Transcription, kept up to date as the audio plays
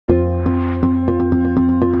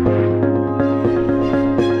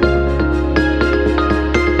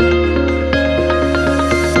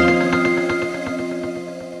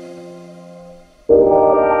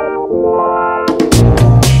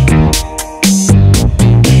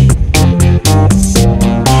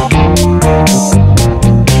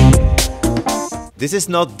This is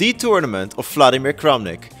not the tournament of Vladimir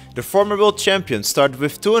Kramnik. The former world champion started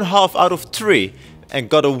with 2.5 out of 3 and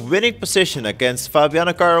got a winning position against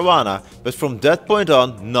Fabiano Caruana, but from that point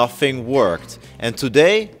on nothing worked. And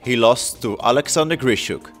today he lost to Alexander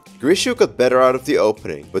Grischuk. Grischuk got better out of the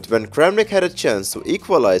opening, but when Kramnik had a chance to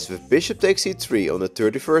equalize with bishop takes e3 on the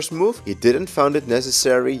 31st move, he didn't find it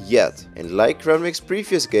necessary yet. And like Kramnik's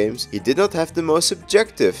previous games, he did not have the most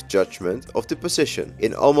subjective judgment of the position.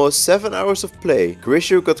 In almost 7 hours of play,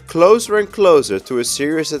 Grischuk got closer and closer to a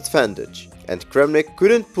serious advantage, and Kramnik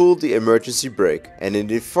couldn't pull the emergency brake. And in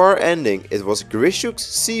the far ending, it was Grischuk's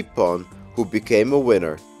c-pawn who became a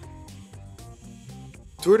winner.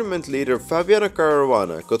 Tournament leader Fabiano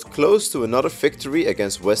Caruana got close to another victory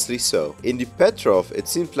against Wesley So. In the Petrov it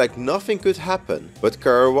seemed like nothing could happen, but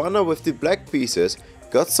Caruana with the black pieces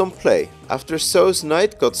got some play. After So's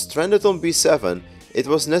knight got stranded on b7, it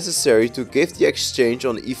was necessary to give the exchange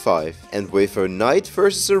on e5, and with a knight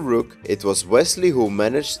versus a rook, it was Wesley who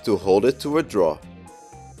managed to hold it to a draw.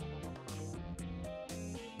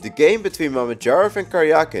 The game between Mamedyarov and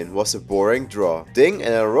Karyakin was a boring draw. Ding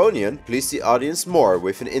and Aronian pleased the audience more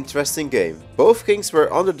with an interesting game. Both kings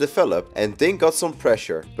were underdeveloped and Ding got some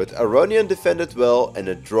pressure, but Aronian defended well and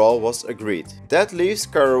a draw was agreed. That leaves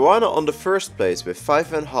Caruana on the first place with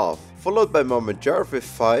 5.5, followed by Mamedyarov with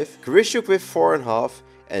 5, Grischuk with 4.5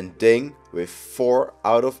 and Ding with 4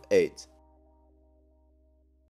 out of 8.